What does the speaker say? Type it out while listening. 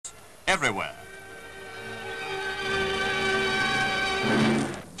everywhere.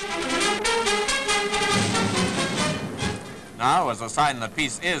 Now, as a sign that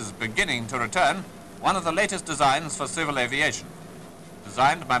peace is beginning to return, one of the latest designs for civil aviation.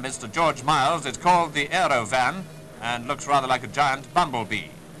 Designed by Mr. George Miles, it's called the Aerovan and looks rather like a giant bumblebee.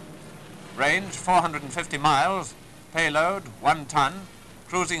 Range 450 miles, payload 1 ton,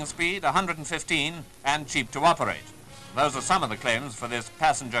 cruising speed 115 and cheap to operate. Those are some of the claims for this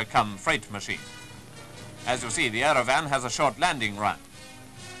passenger-cum-freight machine. As you see, the Aerovan has a short landing run.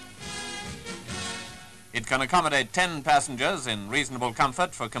 It can accommodate 10 passengers in reasonable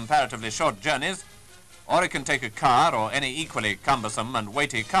comfort for comparatively short journeys, or it can take a car or any equally cumbersome and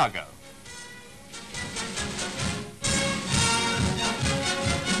weighty cargo.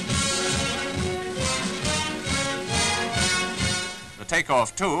 The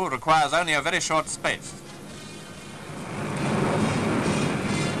takeoff, too, requires only a very short space.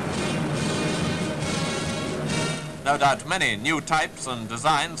 No doubt many new types and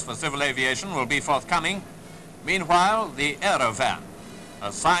designs for civil aviation will be forthcoming. Meanwhile, the Aerovan,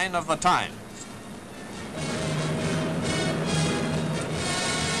 a sign of the times.